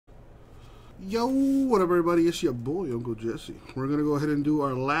Yo, what up, everybody? It's your boy, Uncle Jesse. We're going to go ahead and do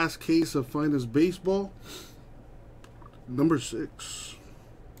our last case of Finest Baseball, number 6.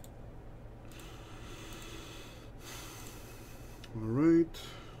 All right.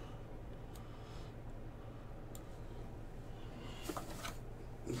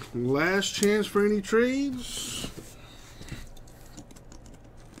 Last chance for any trades.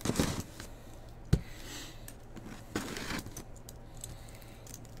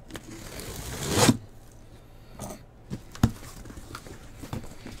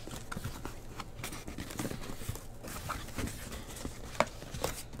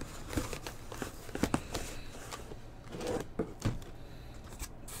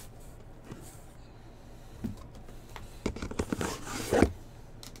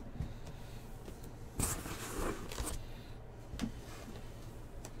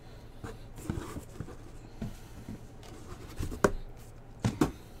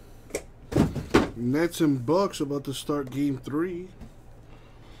 Nets and Bucks about to start game 3.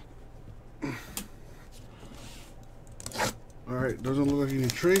 Alright, doesn't look like any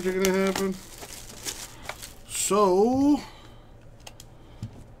trades are going to happen. So,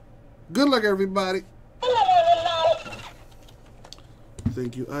 good luck, everybody.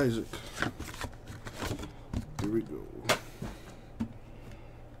 Thank you, Isaac. Here we go.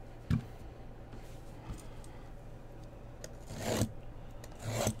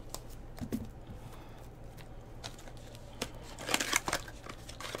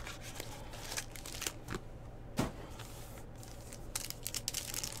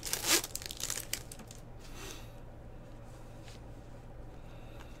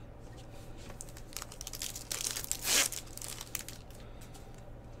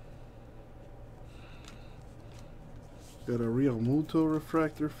 Got a Real Muto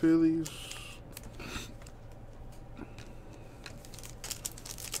refractor Phillies.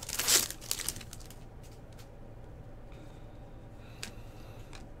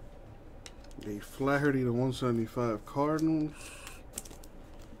 A Flaherty to 175 Cardinals.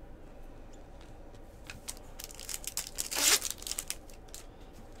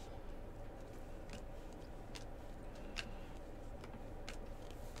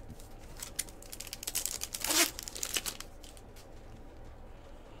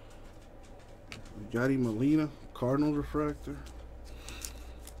 Yadi Molina, Cardinals refractor.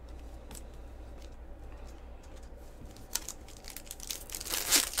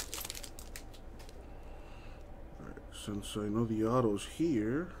 Alright, since I know the auto's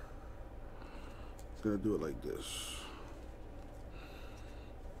here, I'm gonna do it like this.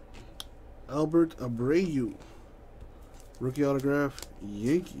 Albert Abreu, rookie autograph,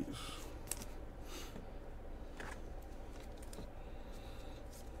 Yankees.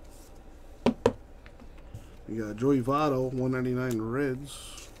 You got Joey Votto, 199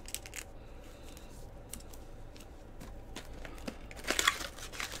 Reds.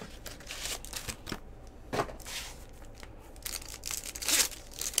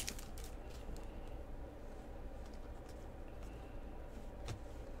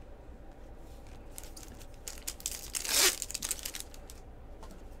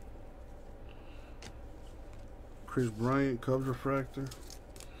 Chris Bryant, Cubs refractor.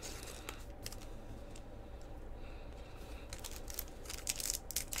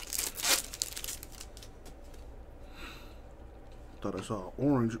 Thought I saw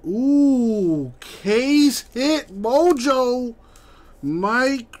orange. Ooh, case hit mojo.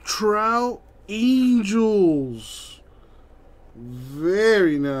 Mike Trout Angels.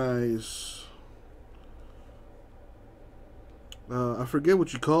 Very nice. I forget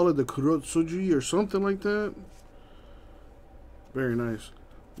what you call it, the Kurotsuji or something like that. Very nice.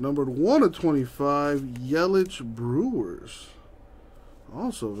 Numbered 1/25, Yelich Brewers.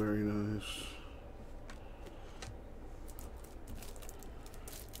 Also very nice.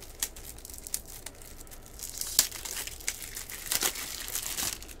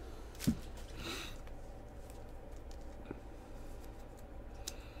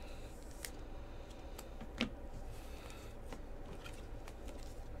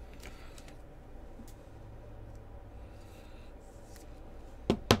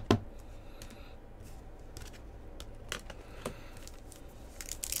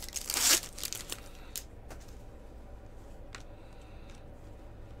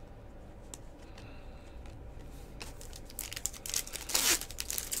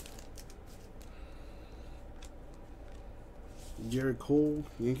 Garrett Cole,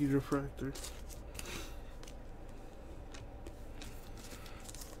 Yankees refractor.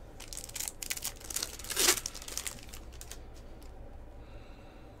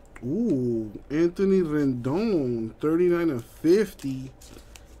 Ooh, Anthony Rendon, 39/50.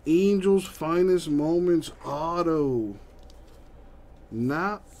 Angels Finest Moments auto.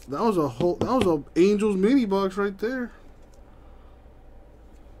 Not that was a Angels mini box right there.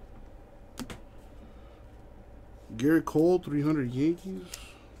 Garrett Cole, 300 Yankees.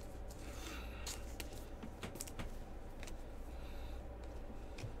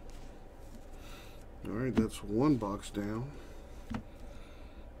 All right, that's one box down.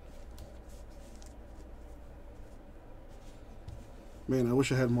 Man, I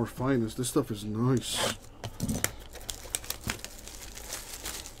wish I had more Finest. This stuff is nice.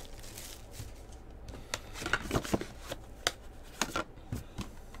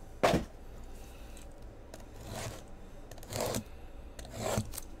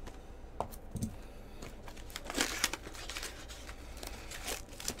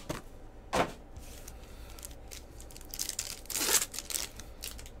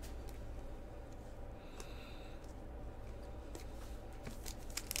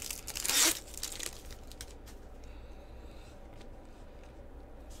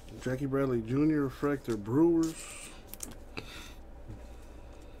 Jackie Bradley Jr. Refractor Brewers.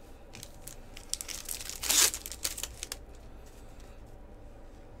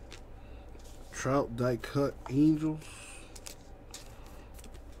 Trout Die Cut Angels.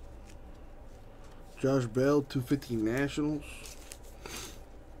 Josh Bell 250 Nationals.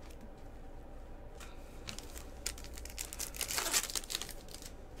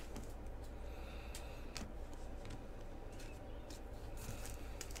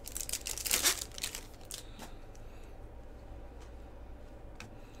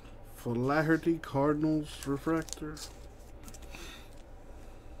 Flaherty Cardinals Refractor.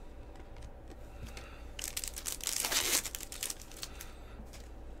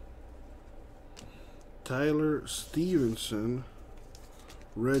 Tyler Stevenson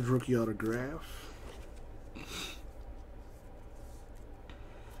Red Rookie Autograph.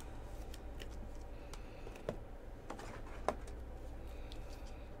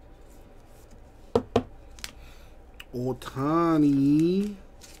 Ohtani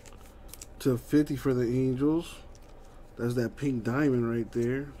 /50 for the Angels. That's that pink diamond right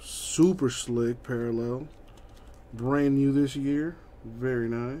there. Super slick parallel. Brand new this year. Very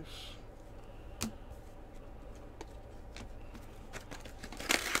nice.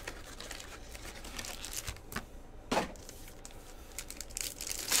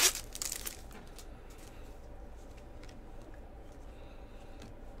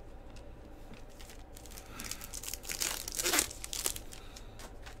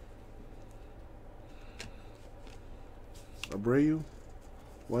 Abreu,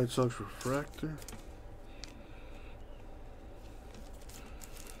 White Sox Refractor.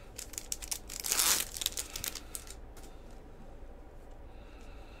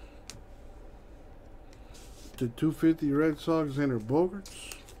 The 250 Red Sox, Xander Bogaerts.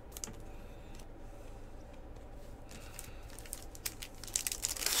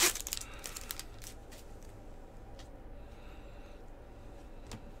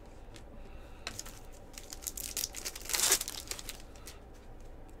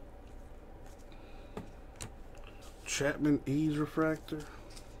 Chapman Ease Refractor.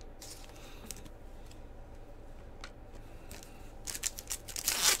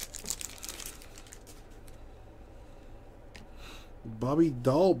 Bobby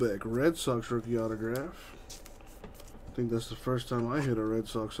Dahlbeck Red Sox Rookie Autograph. I think that's the first time I hit a Red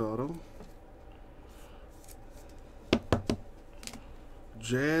Sox auto.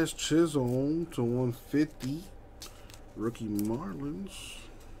 Jazz Chisholm /150 Rookie Marlins.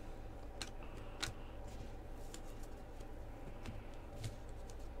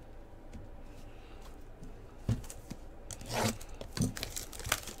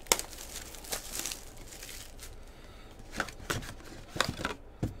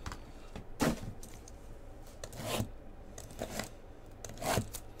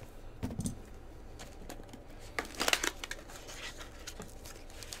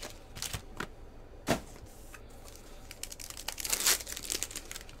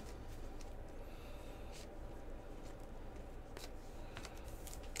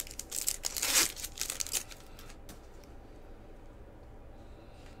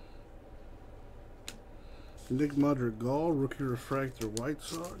 Nick Madrigal, Rookie Refractor White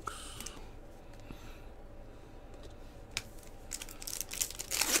Sox.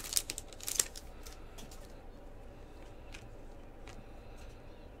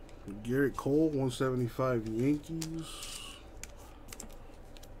 Garrett Cole, 175 Yankees.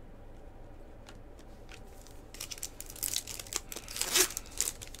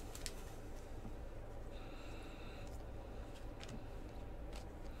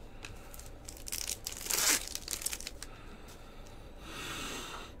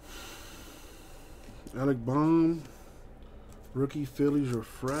 Alec Baum, rookie Phillies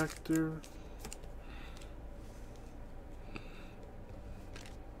refractor.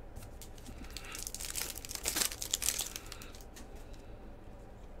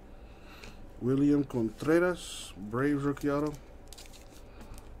 William Contreras, Braves rookie auto.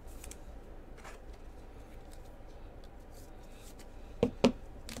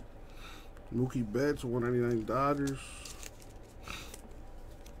 Mookie Betts, 199 Dodgers.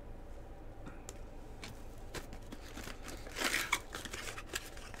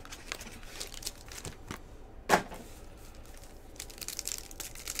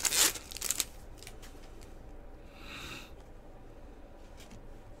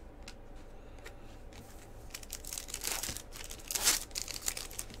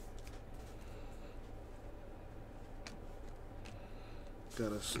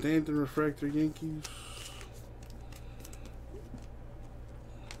 Got a Stanton refractor, Yankees.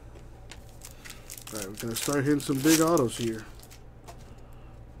 Alright, we're going to start hitting some big autos here.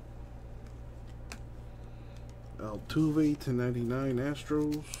 Altuve to 99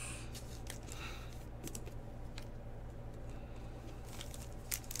 Astros.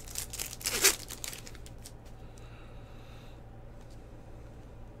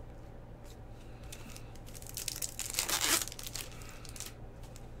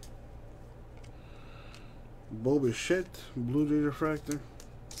 Bo Bichette, Blue Jay refractor.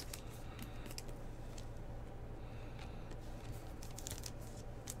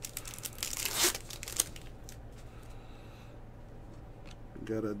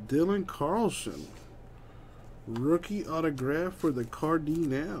 Got a Dylan Carlson, rookie autograph for the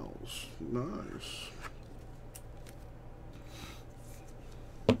Cardinals. Nice.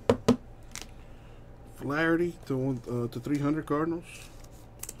 Flaherty to 300 Cardinals.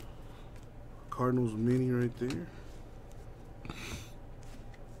 Cardinals mini right there.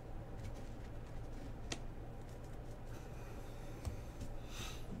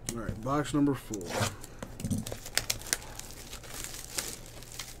 All right, box number 4.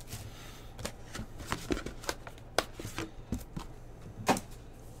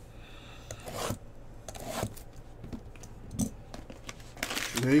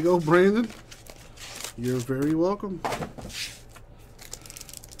 There you go, Brandon. You're very welcome.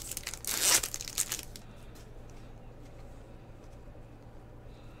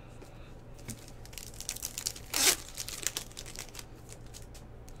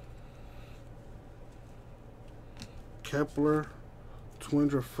 Kepler,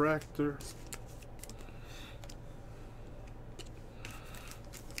 Twins refractor.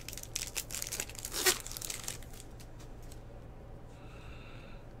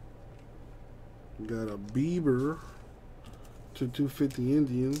 Got a Bieber to 250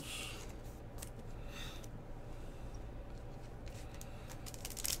 Indians.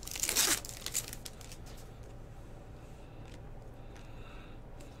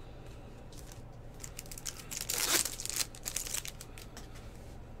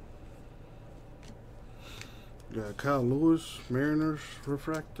 Got Kyle Lewis, Mariners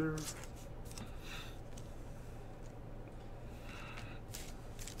refractor.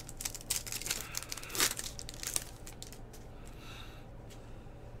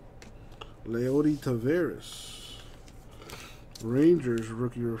 Leody Taveras, Rangers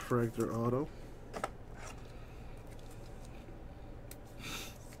rookie refractor auto.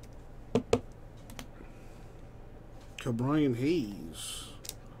 Brian Hayes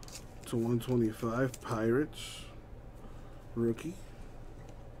to 125 Pirates rookie.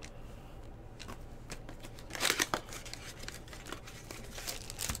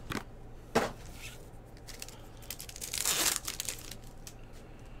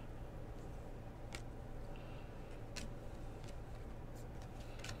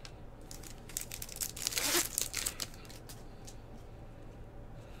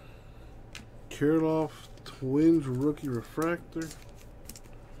 Kirilloff, Twins rookie refractor.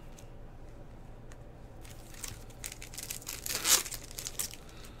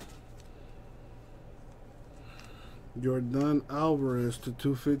 Jordan Alvarez to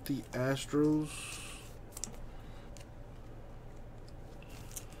 250 Astros.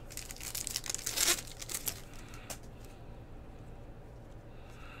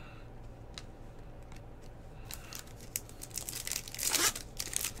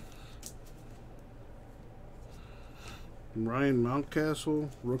 Ryan Mountcastle,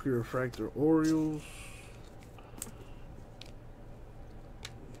 rookie refractor Orioles.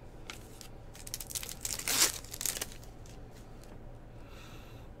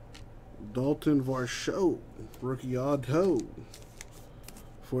 Dalton Varsho, rookie auto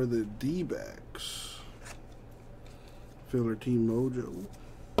for the D-backs. Filler Team Mojo.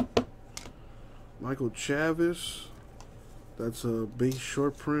 Michael Chavis. That's a base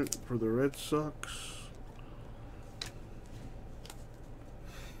short print for the Red Sox.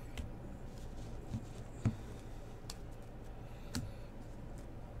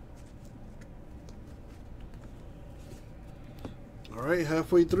 All right,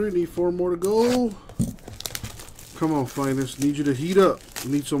 halfway through. Need 4 more to go. Come on, finest. Need you to heat up.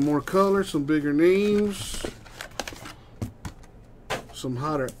 Need some more color, some bigger names, some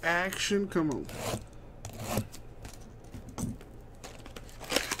hotter action. Come on.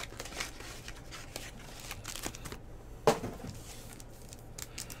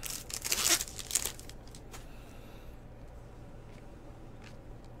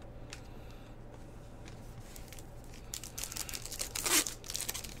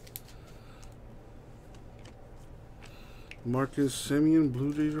 Marcus Semien,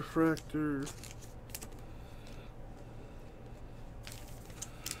 Blue Jays refractor.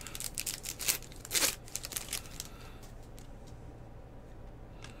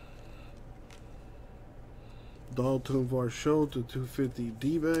 Dalton Varsho to 250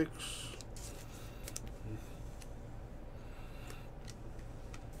 D-backs.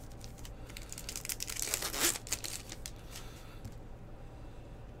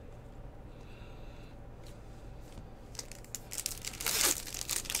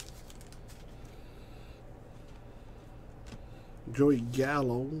 Joey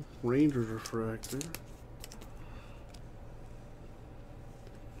Gallo, Rangers refractor.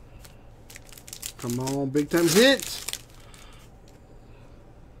 Come on, big time hit.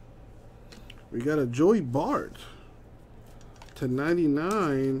 We got a Joey Bart to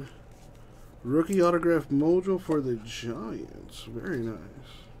 99. Rookie autograph mojo for the Giants. Very nice.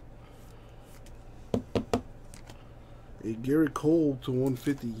 A Garrett Cole to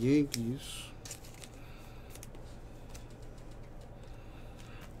 150 Yankees.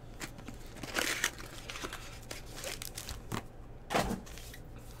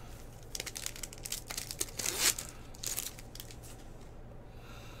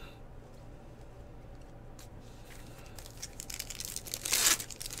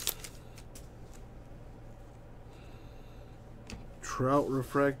 Trout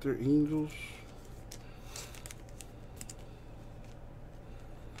refractor Angels.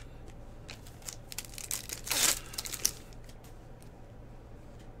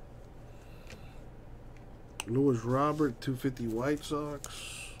 Lewis Robert 250 White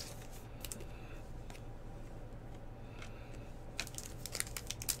Sox.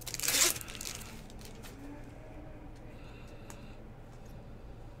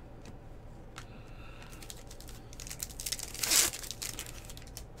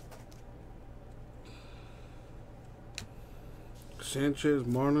 Sanchez,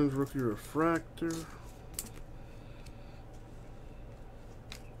 Marlins rookie refractor.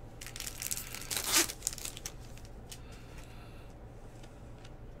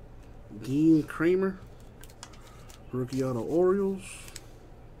 Dean Kramer, rookie auto Orioles.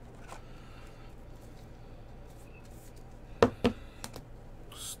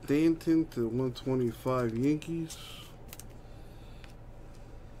 Stanton to 125 Yankees.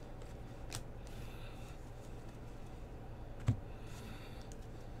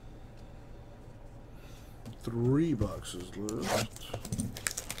 Three boxes left.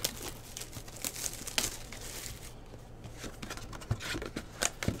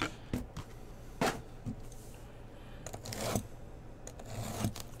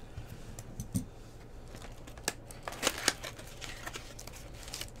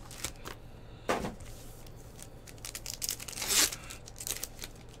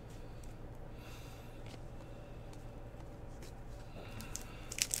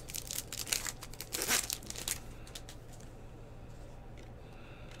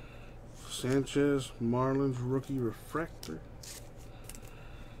 Sanchez, Marlins rookie refractor.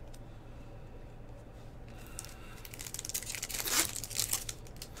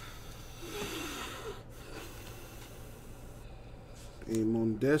 A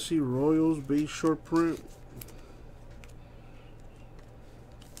Mondesi Royals base short print.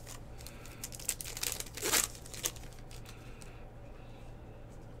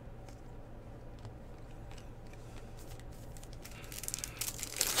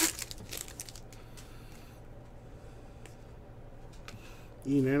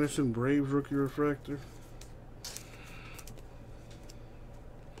 Ian Anderson, Braves rookie refractor.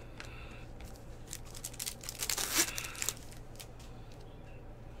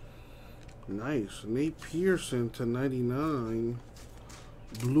 Nice. Nate Pearson to 99.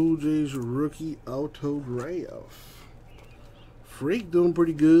 Blue Jays rookie autograph. Freak doing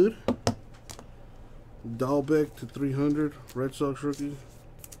pretty good. Dahlbeck to 300. Red Sox rookie.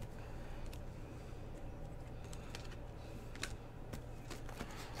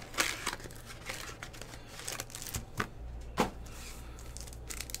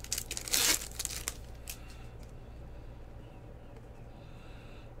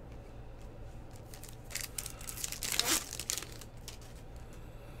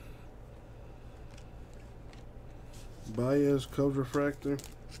 Baez Cubs refractor.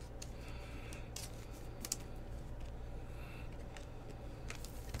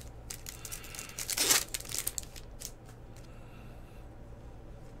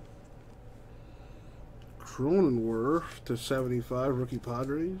 Cronenworth /75 rookie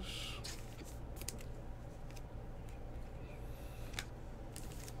Padres.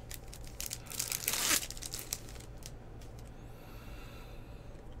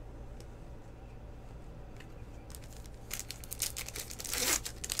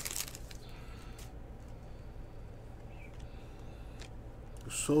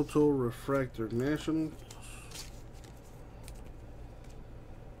 Soto refractor Nationals.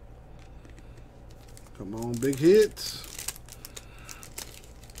 Come on, big hits.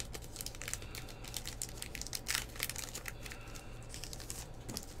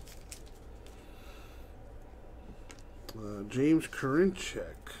 James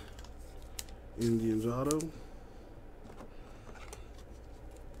Karinchak, Indians auto.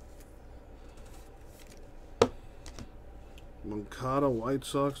 Moncada, White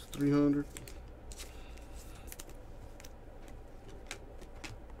Sox, 300.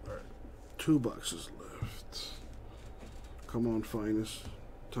 All right, 2 boxes left. Come on, finest.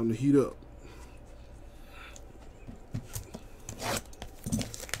 Time to heat up.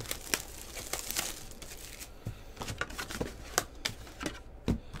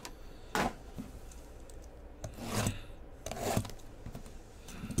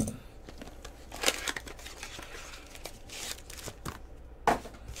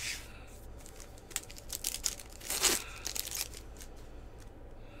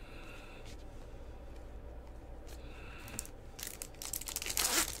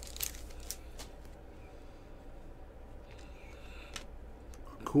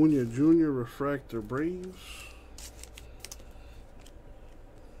 Acuna Jr. refractor Braves.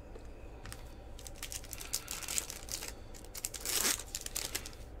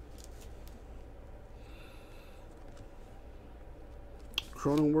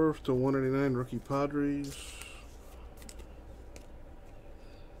 Cronenworth /189 rookie Padres.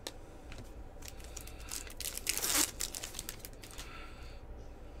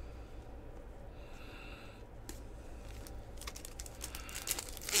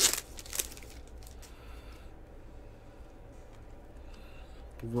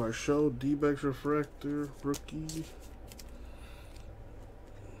 Varsho D-backs refractor rookie.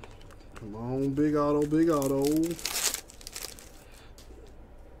 Come on, big auto, big auto.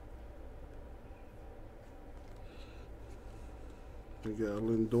 We got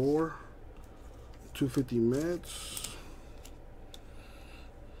Lindor, 250 Mets.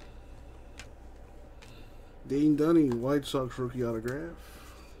 Dane Dunning, White Sox rookie autograph.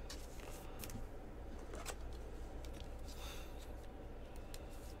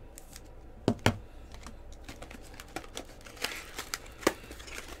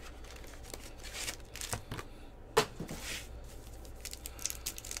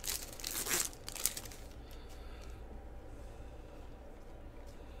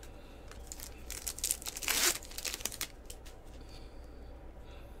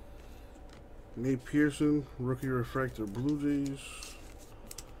 Nate Pearson, rookie refractor Blue Jays.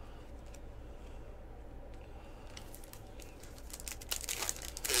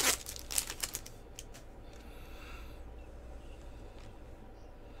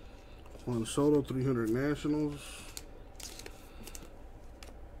 Juan Soto, 300 Nationals.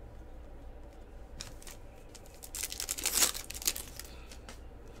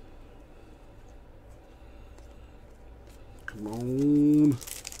 Come on.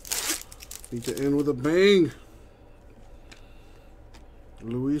 Need to end with a bang.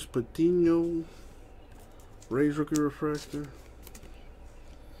 Luis Patino, Rays rookie refractor.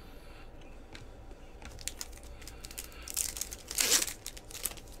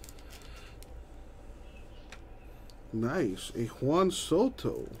 Nice. A Juan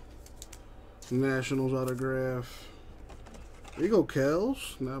Soto Nationals autograph. There you go,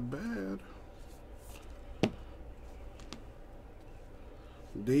 Kels. Not bad.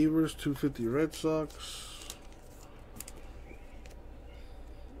 Davis, 250 Red Sox.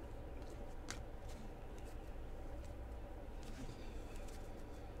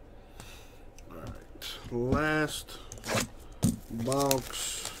 Alright, last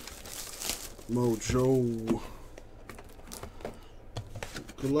box mojo.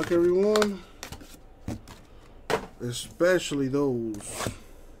 Good luck, everyone. Especially those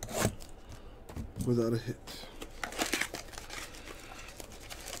without a hit.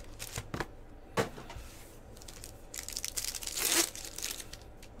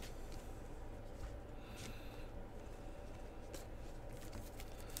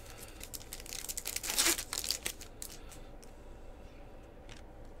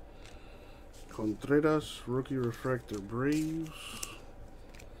 Contreras, rookie refractor, Braves.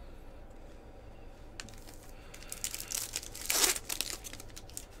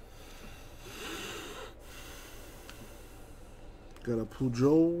 Got a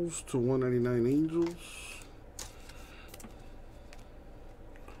Pujols to 199 Angels.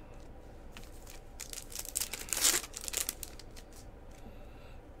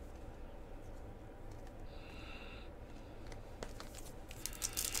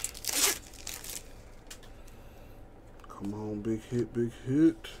 Come on, big hit, big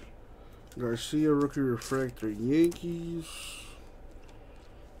hit. Garcia, rookie refractor, Yankees.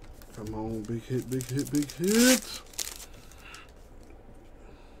 Come on, big hit, big hit, big hit.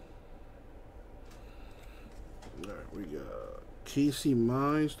 Alright, we got Casey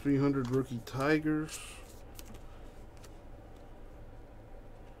Mize, 300 rookie Tigers.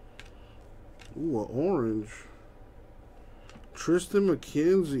 Ooh, an orange. Tristan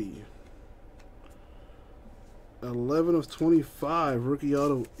McKenzie. 11 of 25, rookie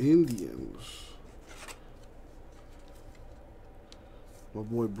auto Indians. My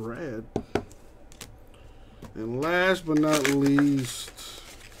boy Brad. And last but not least,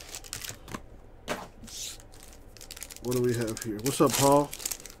 what do we have here? What's up, Paul?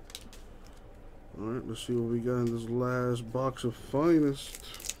 Alright, let's see what we got in this last box of finest.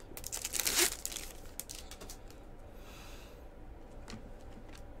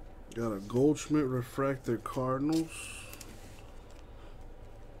 Got a Goldschmidt refractor Cardinals.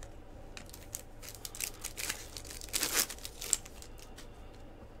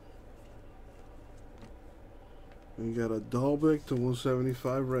 And you got a Dalbec to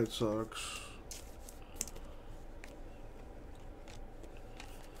 175 Red Sox.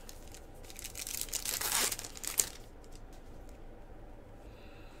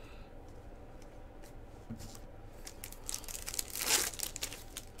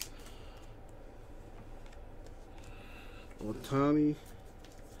 Otani,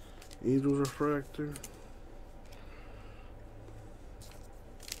 Angels refractor.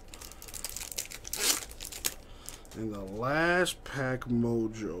 And the last pack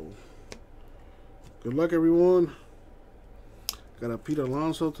mojo. Good luck, everyone. Got a Pete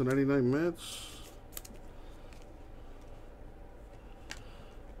Alonso to 99 Mets.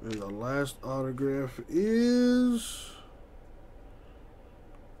 And the last autograph is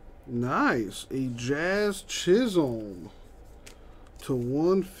nice. A Jazz Chisholm to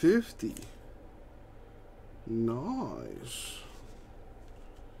 150. Nice.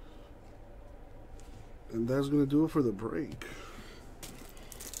 And that's going to do it for the break.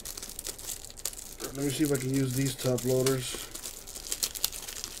 Let me see if I can use these top loaders.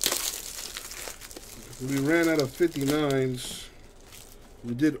 We ran out of 59s.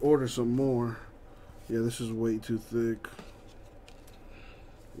 We did order some more. Yeah, this is way too thick.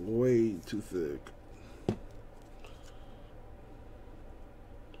 Way too thick.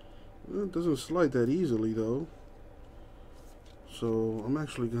 Well, it doesn't slide that easily though. So I'm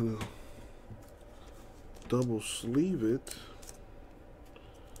actually gonna double sleeve it.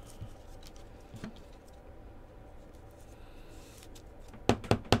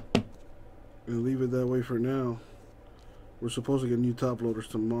 And leave it that way for now. We're supposed to get new top loaders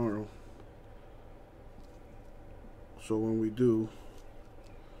tomorrow. So when we do,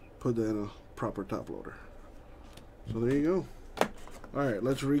 put that in a proper top loader. So there you go. Alright,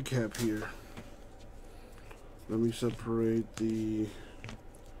 let's recap here. Let me separate the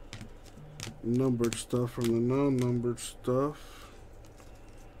numbered stuff from the non-numbered stuff.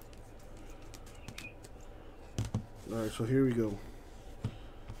 Alright, so here we go.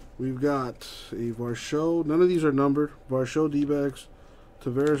 We've got a Varsho. None of these are numbered. Varsho D-backs,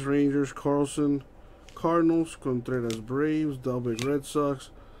 Tavares Rangers, Carlson Cardinals, Contreras Braves, Dalbec Red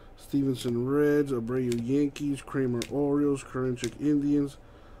Sox, Stevenson Reds, Abreu Yankees, Kramer Orioles, Karinchak Indians,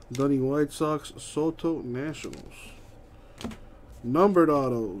 Dunning White Sox, Soto Nationals. Numbered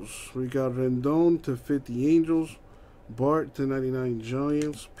autos. We got Rendon to 50 Angels, Bart to 99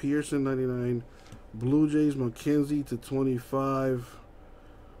 Giants, Pearson 99 Blue Jays, McKenzie to 25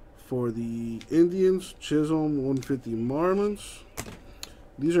 for the Indians, Chisholm 150 Marlins.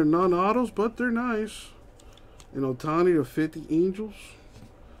 These are non-autos, but they're nice. An Otani to 50 Angels,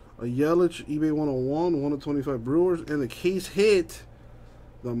 a Yelich eBay 101, 1 of 25 Brewers, and the case hit,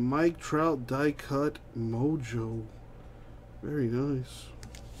 the Mike Trout die cut mojo. Very nice.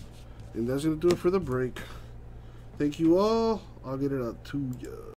 And that's going to do it for the break. Thank you all. I'll get it out to ya.